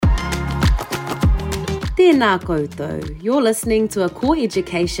Tēnā koutou. You're listening to a Core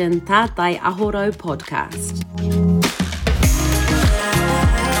Education Tātai Ahorau podcast.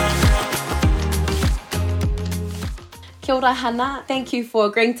 Kia ora, Hannah. Thank you for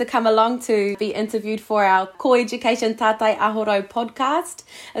agreeing to come along to be interviewed for our Core Education Tātai Ahorau podcast.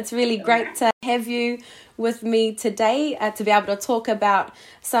 It's really great to have you with me today to be able to talk about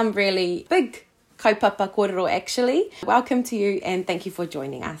some really big kaupapa kōrero actually. Welcome to you and thank you for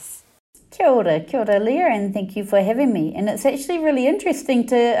joining us. Kia ora Leah, and thank you for having me. And it's actually really interesting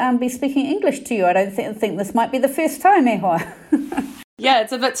to be speaking English to you. I don't think this might be the first time, eh hoa? Yeah,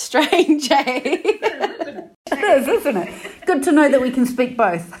 it's a bit strange, eh? It is, isn't it? Good to know that we can speak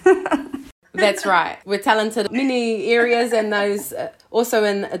both. That's right. We're talented in many areas and those also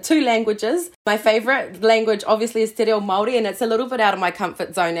in two languages. My favourite language obviously is Te Reo Māori, and it's a little bit out of my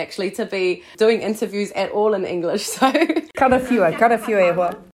comfort zone actually to be doing interviews at all in English. So Karawhiu e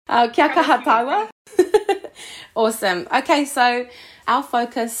hoa. Kia kaha taua. Awesome. Okay, so our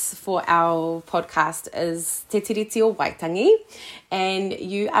focus for our podcast is Te Tiriti o Waitangi, and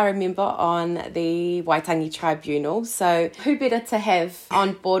you are a member on the Waitangi Tribunal. So who better to have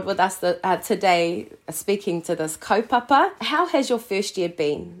on board with us today speaking to this kaupapa? How has your first year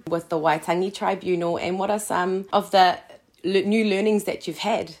been with the Waitangi Tribunal, and what are some of the new learnings that you've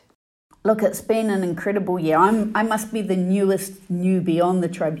had? Look, it's been an incredible year. I must be the newest newbie on the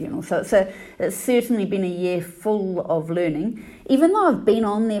tribunal. So it's certainly been a year full of learning. Even though I've been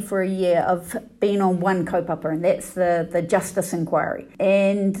on there for a year, I've been on one kaupapa, and that's the justice inquiry.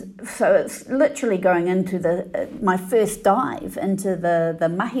 And so it's literally going into my first dive into the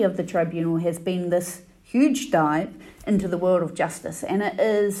mahi of the tribunal has been this huge dive into the world of justice. And it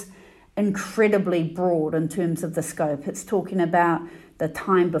is incredibly broad in terms of the scope. It's talking about the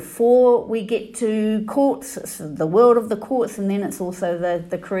time before we get to courts, it's the world of the courts, and then it's also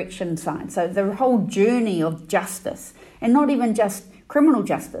the correction side. So the whole journey of justice, and not even just criminal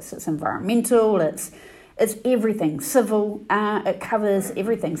justice, it's environmental, it's everything, civil, it covers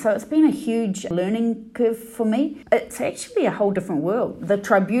everything. So it's been a huge learning curve for me. It's actually a whole different world. The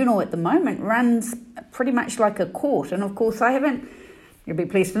tribunal at the moment runs pretty much like a court, and of course you'll be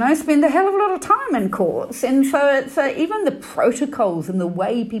pleased to know, spend a hell of a lot of time in courts. And so even the protocols and the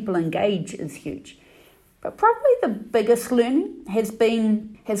way people engage is huge. But probably the biggest learning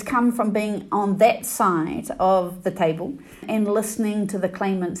has come from being on that side of the table and listening to the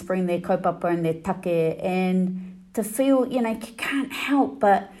claimants bring their kaupapa and their take, and to feel, can't help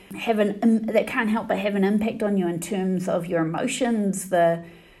but have an impact on you in terms of your emotions, the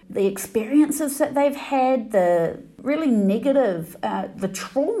experiences that they've had, the really negative, the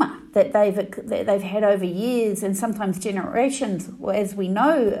trauma that they've had over years and sometimes generations, as we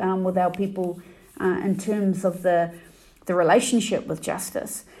know with our people in terms of the relationship with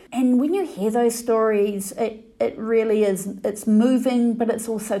justice. And when you hear those stories, it really is, it's moving, but it's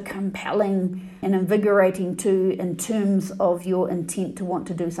also compelling and invigorating too in terms of your intent to want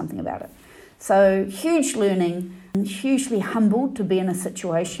to do something about it. So huge learning. I'm hugely humbled to be in a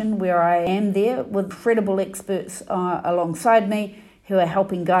situation where I am there with incredible experts alongside me who are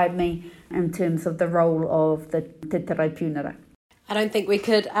helping guide me in terms of the role of the Te Taraipūnera. I don't think we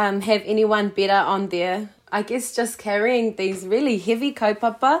could have anyone better on there. I guess just carrying these really heavy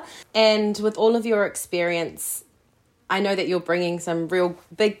kaupapa, and with all of your experience, I know that you're bringing some real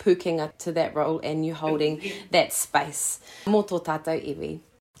big pukenga to that role and you're holding that space. Mō tō tātou iwi.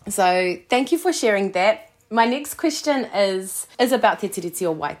 So thank you for sharing that. My next question is about Te Tiriti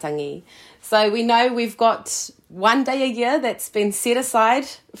o Waitangi. So we know we've got one day a year that's been set aside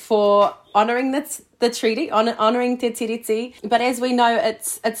for honouring the treaty, honouring Te Tiriti. But as we know,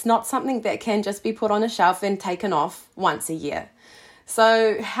 it's not something that can just be put on a shelf and taken off once a year.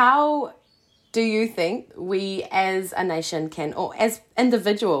 So how do you think we as a nation can, or as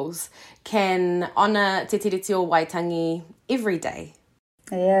individuals, can honour Te Tiriti o Waitangi every day?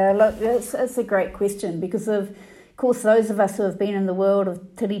 Yeah, look, it's a great question because of course, those of us who have been in the world of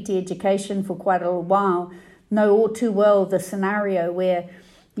tiriti education for quite a while know all too well the scenario where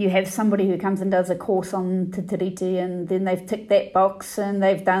you have somebody who comes and does a course on Te Tiriti, and then they've ticked that box and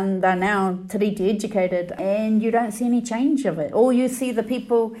they're now tiriti educated, and you don't see any change of it. Or you see the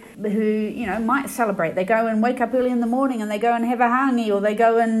people who, might celebrate. They go and wake up early in the morning and they go and have a hangi, or they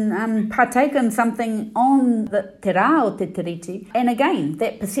go and partake in something on the te rā o Te Tiriti. And again,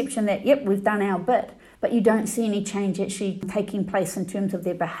 that perception that, yep, we've done our bit. But you don't see any change actually taking place in terms of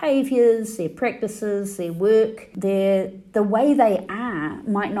their behaviours, their practices, their work, the way they are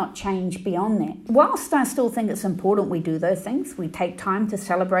might not change beyond that. Whilst I still think it's important we do those things, we take time to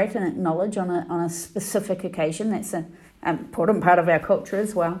celebrate and acknowledge on a specific occasion, that's important part of our culture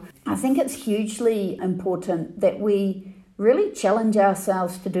as well. I think it's hugely important that we really challenge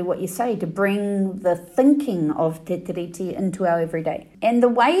ourselves to do what you say, to bring the thinking of Te Tiriti into our everyday. And the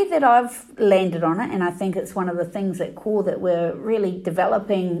way that I've landed on it, and I think it's one of the things at core that we're really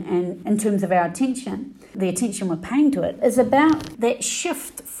developing and in terms of our attention, the attention we're paying to it, is about that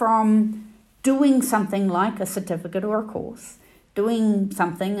shift from doing something like a certificate or a course, doing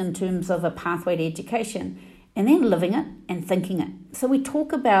something in terms of a pathway to education, and then living it and thinking it. So we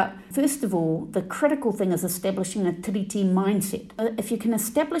talk about, first of all, the critical thing is establishing a tiriti mindset. If you can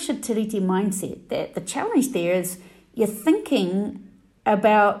establish a tiriti mindset, that the challenge there is you're thinking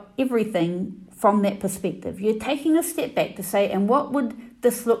about everything from that perspective. You're taking a step back to say, and what would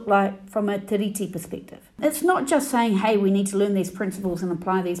this look like from a tiriti perspective? It's not just saying, hey, we need to learn these principles and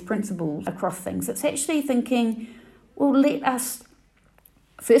apply these principles across things. It's actually thinking, well, let us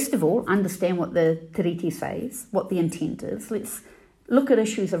first of all, understand what the tiriti says, what the intent is. Let's look at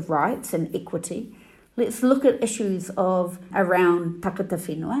issues of rights and equity. Let's look at issues of around takata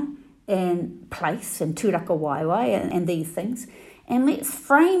whenua and place and tūraka waiwai and these things. And let's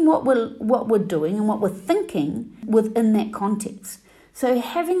frame what we're doing and what we're thinking within that context. So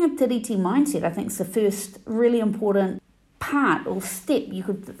having a tiriti mindset, I think, is the first really important part or step. You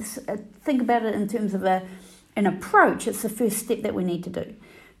could think about it in terms of an approach. It's the first step that we need to do.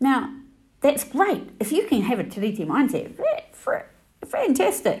 Now, that's great. If you can have a tiriti mindset,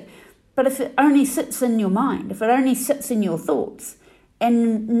 fantastic. But if it only sits in your mind, if it only sits in your thoughts,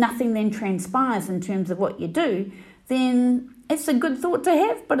 and nothing then transpires in terms of what you do, then it's a good thought to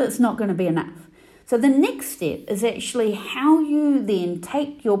have, but it's not going to be enough. So the next step is actually how you then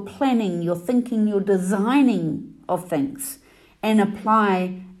take your planning, your thinking, your designing of things and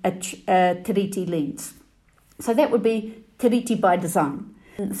apply a tiriti lens. So that would be tiriti by design.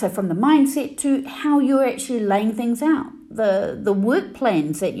 So from the mindset to how you're actually laying things out, the work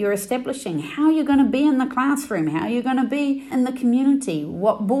plans that you're establishing, how you're going to be in the classroom, how you're going to be in the community,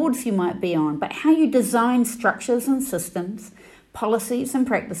 what boards you might be on, but how you design structures and systems, policies and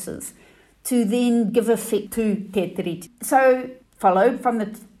practices to then give effect to te tiriti. So followed from the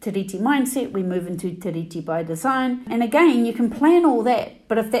tiriti mindset, we move into tiriti by design. And again, you can plan all that,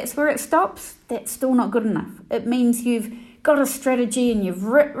 but if that's where it stops, that's still not good enough. It means you've got a strategy and you've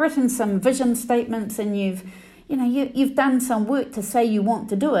written some vision statements and you've done some work to say you want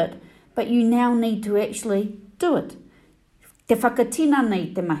to do it, but you now need to actually do it. Te whakatina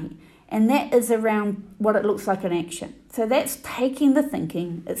nei te mahi. And that is around what it looks like in action. So that's taking the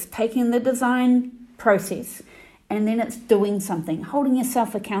thinking, it's taking the design process, and then it's doing something, holding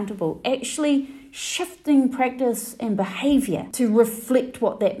yourself accountable, actually shifting practice and behaviour to reflect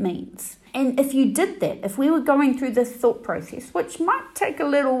what that means. And if you did that, if we were going through this thought process, which might take a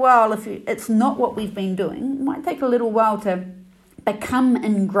little while if it's not what we've been doing, it might take a little while to become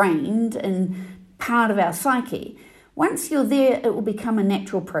ingrained in part of our psyche. Once you're there, it will become a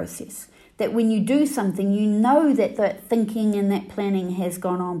natural process. That when you do something, you know that that thinking and that planning has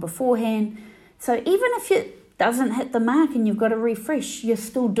gone on beforehand. So even if it doesn't hit the mark and you've got to refresh, you're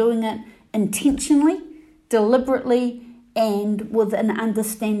still doing it intentionally, deliberately, and with an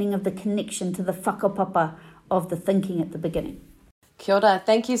understanding of the connection to the whakapapa of the thinking at the beginning. Kia ora.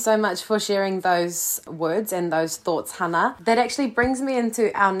 Thank you so much for sharing those words and those thoughts, Hannah. That actually brings me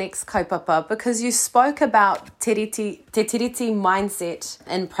into our next kaupapa, because you spoke about te tiriti mindset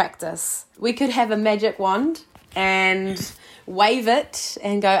in practice. We could have a magic wand and wave it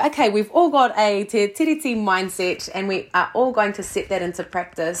and go, okay, we've all got a te tiriti mindset and we are all going to set that into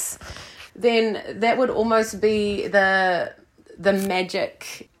practice. Then that would almost be the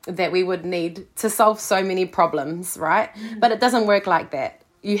magic that we would need to solve so many problems, right? Mm-hmm. But it doesn't work like that.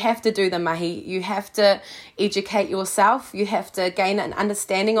 You have to do the mahi. You have to educate yourself. You have to gain an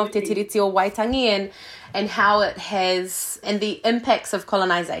understanding of te tiriti o Waitangi and how it has, and the impacts of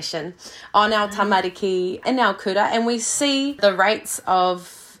colonisation on our tamariki in our kura. And we see the rates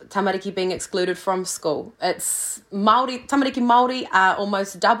of tamariki being excluded from school. It's Māori, tamariki Māori are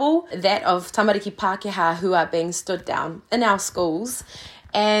almost double that of tamariki Pākehā who are being stood down in our schools.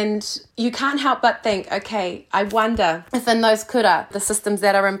 And you can't help but think, okay, I wonder if in those kura, the systems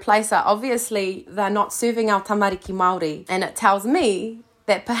that are in place are obviously they're not serving our tamariki Māori. And it tells me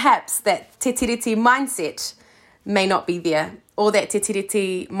that perhaps that te tiriti mindset may not be there, or that te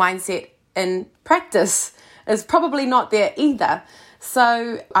tiriti mindset in practice is probably not there either.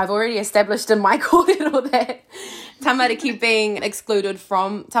 So I've already established in my kōrero that tamariki Māori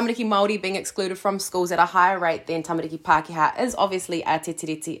being excluded from schools at a higher rate than tamariki Pākehā is obviously a te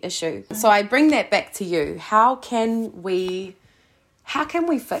tiriti issue. So I bring that back to you. How can we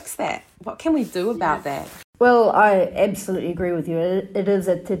fix that? What can we do about that? Well, I absolutely agree with you. It is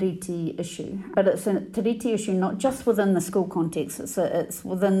a tiriti issue, but it's a tiriti issue not just within the school context, it's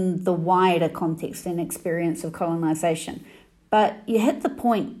within the wider context and experience of colonisation. But you hit the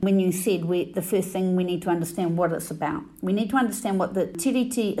point when you said the first thing we need to understand what it's about. We need to understand what the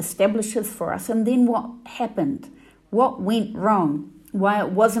tiriti establishes for us and then what happened, what went wrong, why it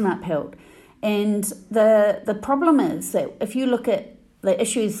wasn't upheld. And the problem is that if you look at the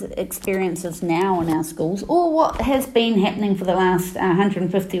issues, experiences now in our schools, or what has been happening for the last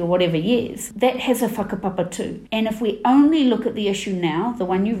 150 or whatever years, that has a whakapapa too. And if we only look at the issue now, the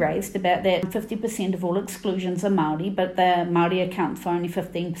one you raised about that 50% of all exclusions are Māori, but the Māori account for only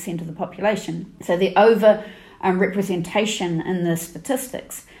 15% of the population. So the over representation in the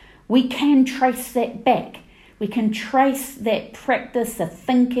statistics, we can trace that back. We can trace that practice, the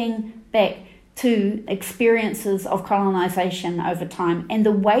thinking back to experiences of colonisation over time and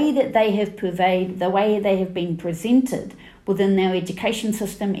the way that they have pervaded, the way they have been presented within our education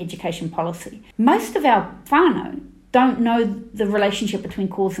system, education policy. Most of our whānau don't know the relationship between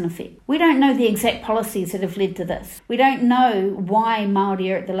cause and effect. We don't know the exact policies that have led to this. We don't know why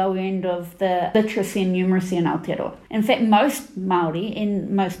Māori are at the lower end of the literacy and numeracy in Aotearoa. In fact, most Māori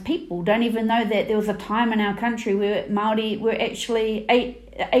and most people don't even know that there was a time in our country where Māori were actually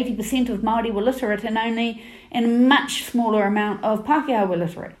 80% of Māori were literate and only a much smaller amount of Pākehā were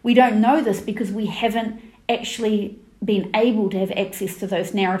literate. We don't know this because we haven't actually been able to have access to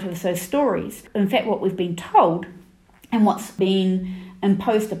those narratives, those stories. In fact, what we've been told and what's been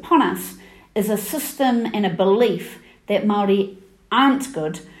imposed upon us is a system and a belief that Māori aren't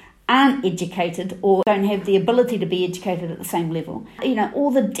good, aren't educated, or don't have the ability to be educated at the same level. You know,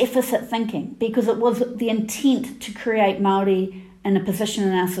 all the deficit thinking, because it was the intent to create Māori in a position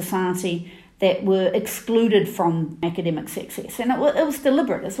in our society that were excluded from academic success. And it was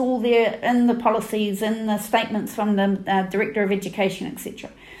deliberate. It's all there in the policies, in the statements from the Director of Education, etc.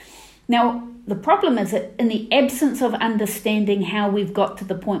 Now, the problem is that in the absence of understanding how we've got to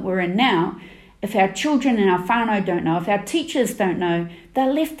the point we're in now, if our children and our whānau don't know, if our teachers don't know,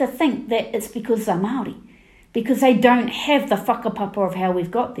 they're left to think that it's because they're Māori, because they don't have the whakapapa of how we've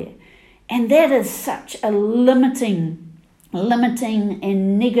got there. And that is such a limiting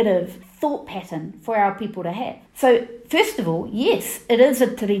and negative thought pattern for our people to have. So first of all, yes, it is a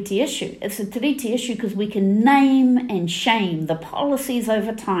tiriti issue. It's a tiriti issue because we can name and shame the policies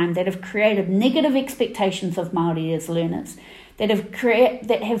over time that have created negative expectations of Māori as learners, that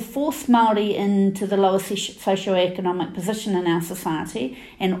have forced Māori into the lowest socioeconomic position in our society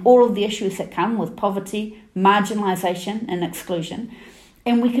and all of the issues that come with poverty, marginalisation and exclusion.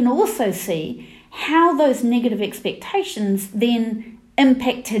 And we can also see how those negative expectations then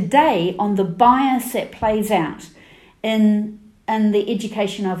impact today on the bias that plays out in the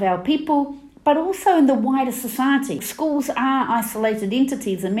education of our people, but also in the wider society. Schools are isolated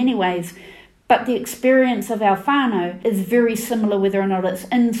entities in many ways, but the experience of our whānau is very similar whether or not it's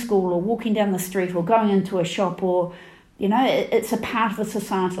in school or walking down the street or going into a shop, or, you know, it's a part of a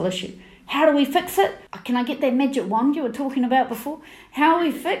societal issue. How do we fix it? Can I get that magic wand you were talking about before? How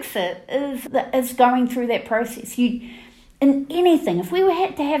we fix it is going through that process. In anything, if we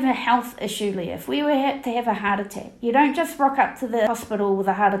had to have a health issue, Leah, if we had to have a heart attack, you don't just rock up to the hospital with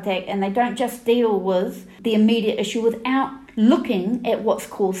a heart attack and they don't just deal with the immediate issue without looking at what's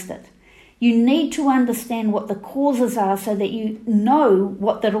caused it. You need to understand what the causes are so that you know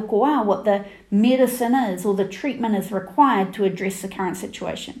what the roko are, what the medicine is or the treatment is required to address the current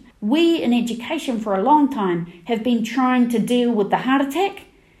situation. We in education for a long time have been trying to deal with the heart attack,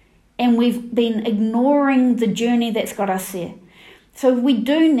 and we've been ignoring the journey that's got us there. So we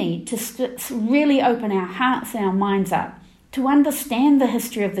do need to really open our hearts and our minds up to understand the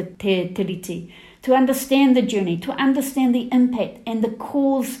history of the te tiriti, to understand the journey, to understand the impact and the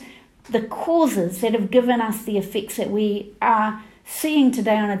causes that have given us the effects that we are seeing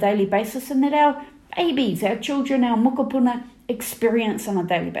today on a daily basis and that our babies, our children, our mokopuna experience on a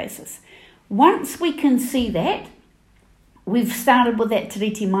daily basis. Once we can see that, we've started with that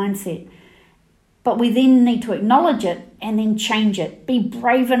tiriti mindset, but we then need to acknowledge it and then change it. Be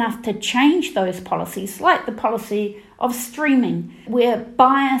brave enough to change those policies, like the policy of streaming, where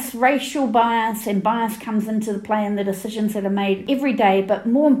bias, racial bias and bias comes into play in the decisions that are made every day, but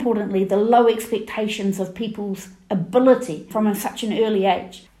more importantly, the low expectations of people's ability from such an early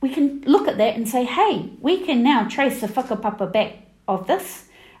age. We can look at that and say, hey, we can now trace the whakapapa back of this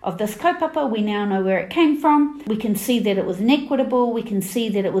kaupapa. We now know where it came from. We can see that it was inequitable. We can see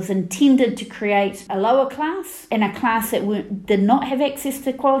that it was intended to create a lower class and a class that did not have access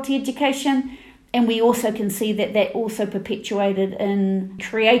to quality education. And we also can see that also perpetuated in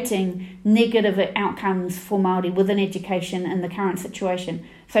creating negative outcomes for Māori within education in the current situation.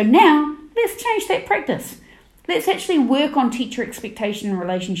 So now, let's change that practice. Let's actually work on teacher expectation and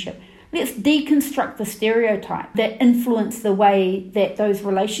relationship. Let's deconstruct the stereotype that influence the way that those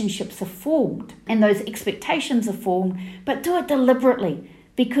relationships are formed and those expectations are formed, but do it deliberately.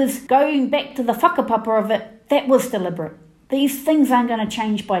 Because going back to the whakapapa of it, that was deliberate. These things aren't going to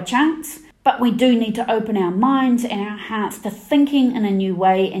change by chance, but we do need to open our minds and our hearts to thinking in a new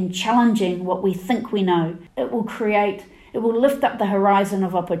way and challenging what we think we know. It will lift up the horizon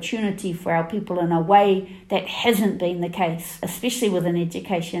of opportunity for our people in a way that hasn't been the case, especially within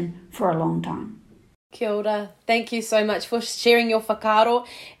education, for a long time. Kia ora. Thank you so much for sharing your whakaaro.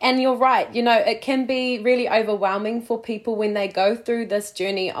 And you're right, it can be really overwhelming for people when they go through this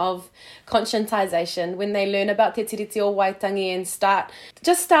journey of conscientisation, when they learn about Te Tiriti o Waitangi and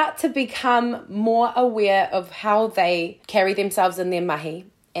start to become more aware of how they carry themselves in their mahi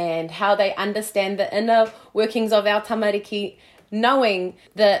and how they understand the inner workings of our tamariki, knowing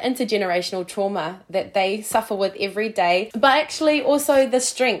the intergenerational trauma that they suffer with every day, but actually also the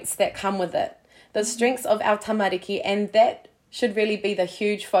strengths that come with it. The strengths of our tamariki, and that should really be the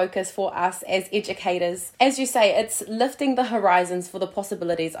huge focus for us as educators. As you say, it's lifting the horizons for the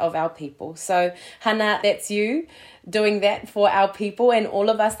possibilities of our people. So, Hana, that's you doing that for our people and all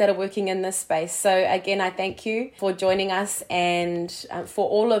of us that are working in this space. So again, I thank you for joining us and for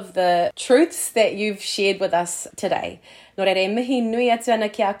all of the truths that you've shared with us today. Nō reire, mihi nui atu ana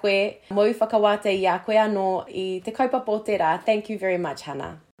ki a koe, mo whakawate i a koe anō i te kaupapa o te rā. Thank you very much,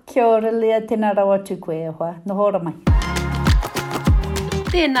 Hana. Kia ora lea, tēnā rau atu koe e hoa. Nō hora mai.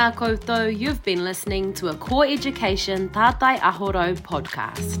 Tēnā koutou, you've been listening to a Core Education Tātai Ahorau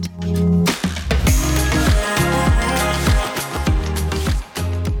podcast.